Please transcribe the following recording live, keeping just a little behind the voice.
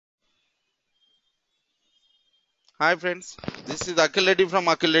Hi friends, this is Akhil Reddy from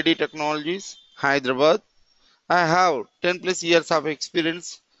AkhilReddy Technologies, Hyderabad. I have 10 plus years of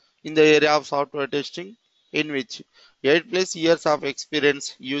experience in the area of software testing, in which 8 plus years of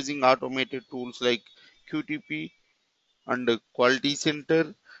experience using automated tools like QTP and Quality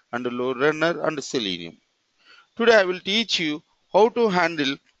Center and Load Runner and Selenium. Today I will teach you how to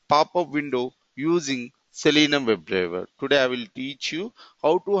handle pop-up window using Selenium Webdriver. Today I will teach you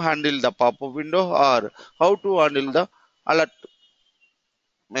how to handle the pop-up window or how to handle the alert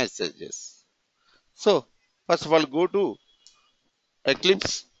messages. So first of all go to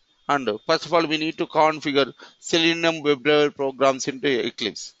Eclipse and first of all we need to configure Selenium WebDriver programs into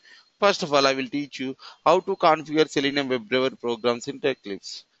Eclipse. First of all I will teach you how to configure Selenium WebDriver programs into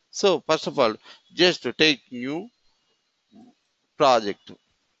Eclipse. So first of all just take new project,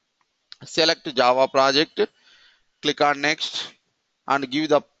 select Java project, click on next and give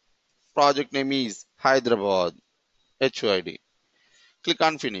the project name is Hyderabad HYD. Click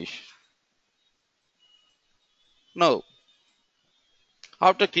on finish. Now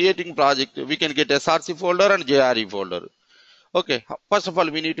after creating project we can get SRC folder and JRE folder. Okay, first of all,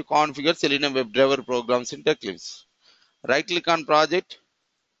 we need to configure Selenium WebDriver programs in Eclipse. Right click on project,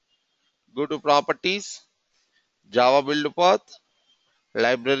 go to properties, Java build path,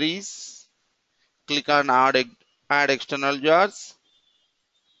 libraries, click on add external jars.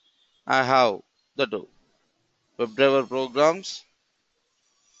 I have the WebDriver programs.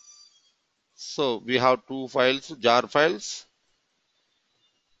 So we have two files, jar files,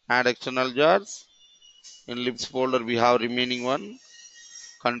 add external jars. In libs folder, we have remaining one,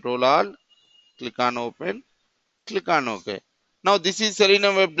 control all, click on open, click on OK. Now this is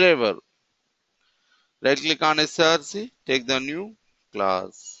Selenium WebDriver. Right click on SRC, take the new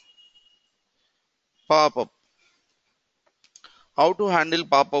class. Popup. How to handle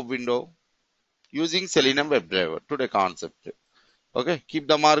pop-up window using Selenium WebDriver. Today concept. Okay, keep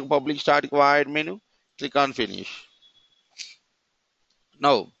the mark public static void menu. Click on finish.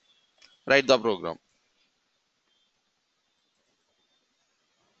 Now write the program.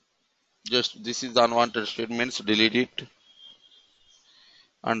 Just this is the unwanted statements. Delete it.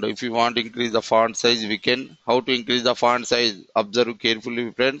 And if you want to increase the font size, we can. How to increase the font size? Observe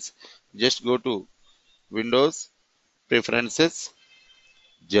carefully, friends. Just go to Windows, Preferences,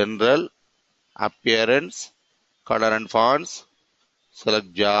 General, Appearance, Color and Fonts.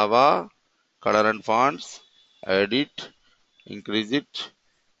 Select Java, Color and Fonts, edit, increase it,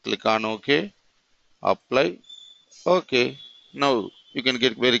 click on OK, apply, OK. Now you can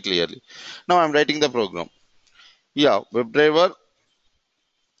get very clearly. Now I'm writing the program. Yeah, WebDriver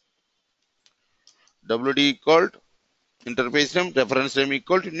WD equal to interface name, reference name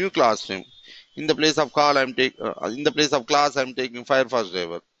equal to new class name. In the place of in the place of class I'm taking Firefox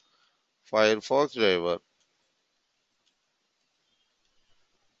driver. Firefox driver.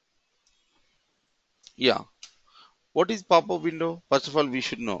 Yeah. What is pop-up window? First of all, we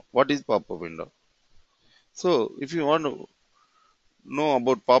should know what is pop-up window. So if you want to know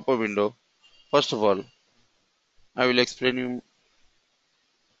about pop-up window, first of all, I will explain you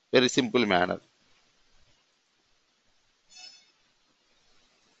very simple manner.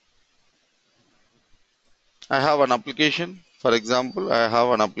 I have an application. For example, I have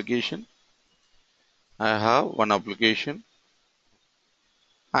an application. I have one application.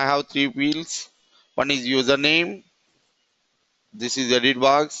 I have three fields. One is username. This is edit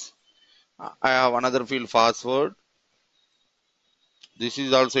box. I have another field password. This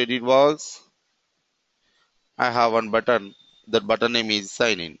is also edit box. I have one button. That button name is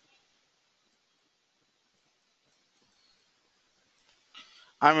sign in.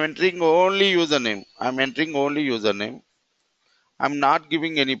 I'm entering only username. I'm entering only username. I'm not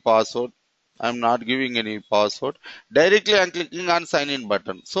giving any password. I'm not giving any password. Directly I'm clicking on sign in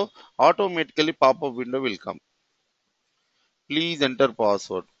button. So automatically pop-up window will come. Please enter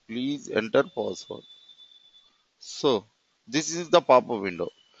password. Please enter password. So this is the pop-up window.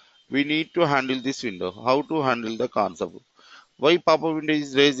 We need to handle this window. How to handle the concept? Why pop-up window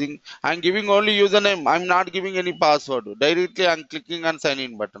is raising? I'm giving only username. I'm not giving any password. Directly I'm clicking on sign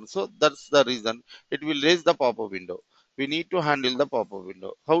in button. So that's the reason it will raise the pop-up window. We need to handle the pop-up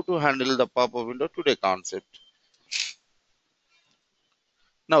window. How to handle the pop-up window today concept.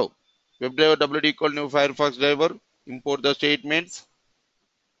 Now WebDriver WD equal new Firefox driver. Import the statements.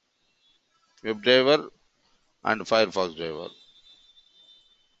 WebDriver and Firefox driver.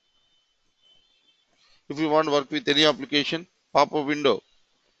 If you want to work with any application, pop-up window.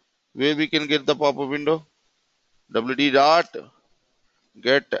 Where we can get the pop-up window? WD dot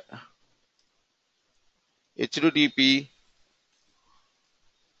get http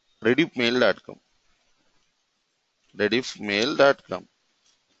readymail.com. rediffmail.com.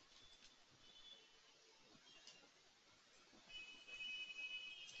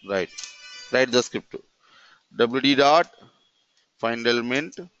 Right. Write the script. wd dot find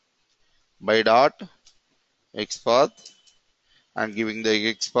element by dot xpath and giving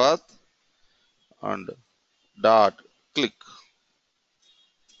the xpath and dot click.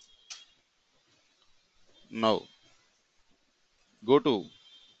 Now go to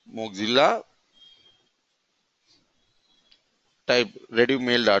Mozilla, type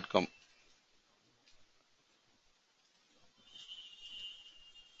rediffmail.com.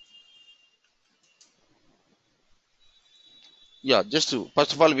 Yeah,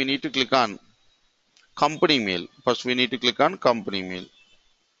 first of all we need to click on company mail. First we need to click on company mail.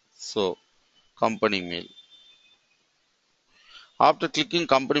 So company mail. After clicking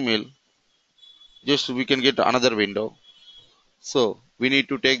company mail, just we can get another window. So we need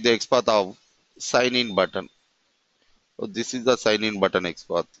to take the XPath of sign in button. So this is the sign in button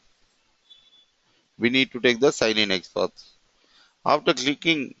XPath. We need to take the sign in XPath. After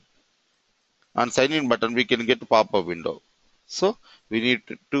clicking on sign in button, we can get pop-up window. So we need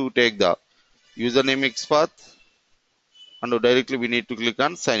to take the username XPath and directly we need to click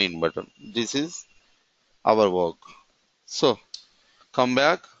on sign in button. This is our work. So come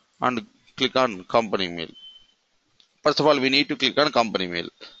back and click on company mail. First of all, we need to click on company mail.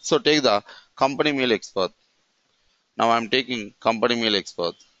 So take the company mail XPath. Now I am taking company mail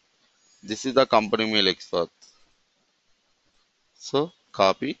XPath. This is the company mail XPath. So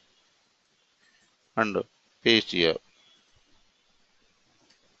copy and paste here.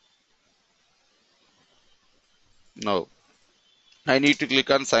 Now I need to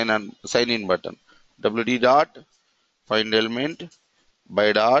click on sign in button. wd dot find element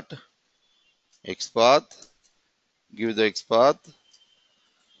by dot xpath, give the xpath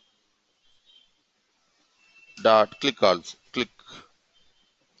dot click also click.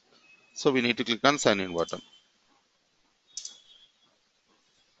 So we need to click on sign in button.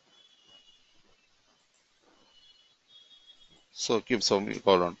 So keep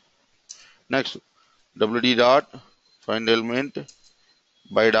semicolon. Next wd dot find element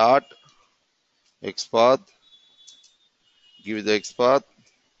by dot xpath, give the xpath.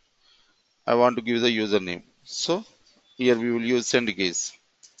 I want to give the username. So here we will use send keys.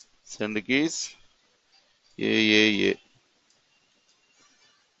 Send keys a.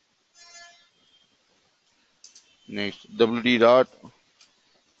 Next wd dot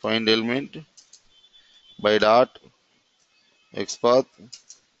find element by dot xpath,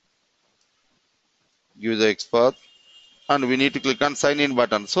 give the xpath and we need to click on sign in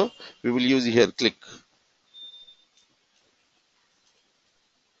button. So we will use here click.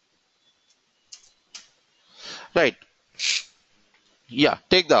 Right. Yeah,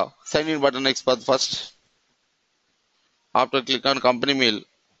 take the sign in button xpath first. After click on company mail.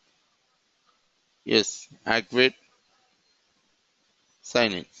 Yes, activate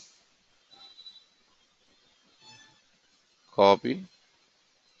sign in. Copy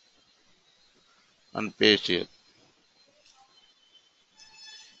and paste here.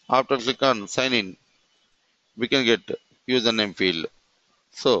 After click on sign in, we can get username field.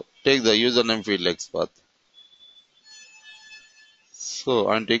 So take the username field XPath. So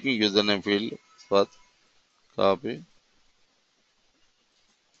I'm taking username field XPath, copy,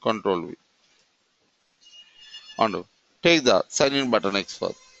 control V. And take the sign in button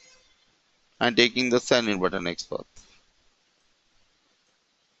XPath. I'm taking the sign in button XPath.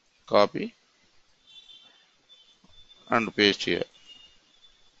 Copy and paste here.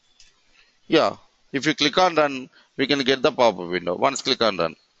 Yeah, if you click on run, we can get the pop-up window. Once click on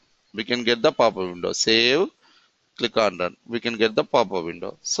run, we can get the pop-up window. Save, click on run, we can get the pop-up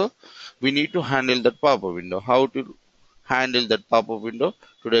window. So we need to handle that pop-up window. How to handle that pop-up window?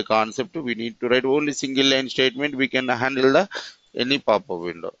 Today concept, we need to write only single line statement. We can handle the any pop-up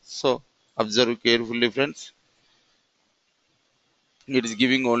window. So observe carefully, friends. It is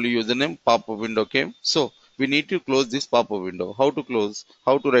giving only username, pop-up window came. So we need to close this pop-up window. How to close?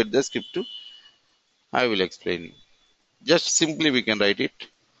 How to write the script? I will explain you. Just simply we can write it.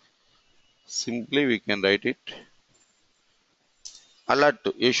 Simply we can write it. Alert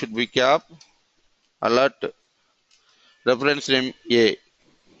A should be cap. Alert reference name A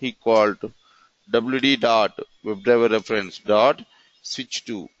equal to wd dot webdriver reference dot switch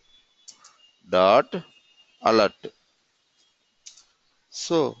to dot alert.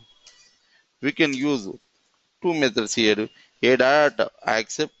 So we can use two methods here. A dot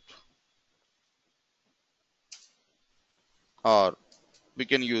accept or we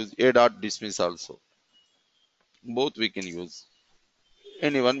can use a dot dismiss also. Both we can use.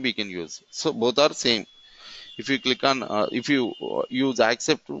 Anyone we can use. So both are same. If you click on, if you use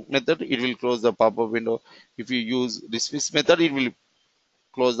accept method, it will close the pop-up window. If you use dismiss method, it will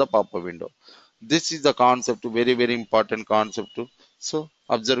close the pop-up window. This is the concept, very very important concept. So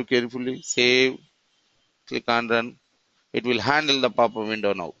observe carefully, save, click on run. It will handle the pop-up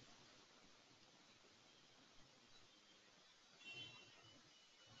window now.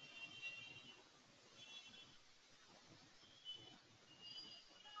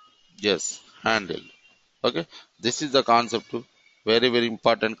 Yes, handle. Okay, this is the concept, very very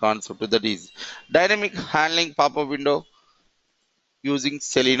important concept, that is dynamic handling pop-up window using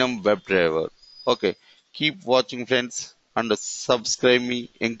Selenium Webdriver. Okay, keep watching friends, and subscribe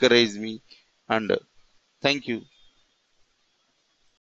me, encourage me, and thank you.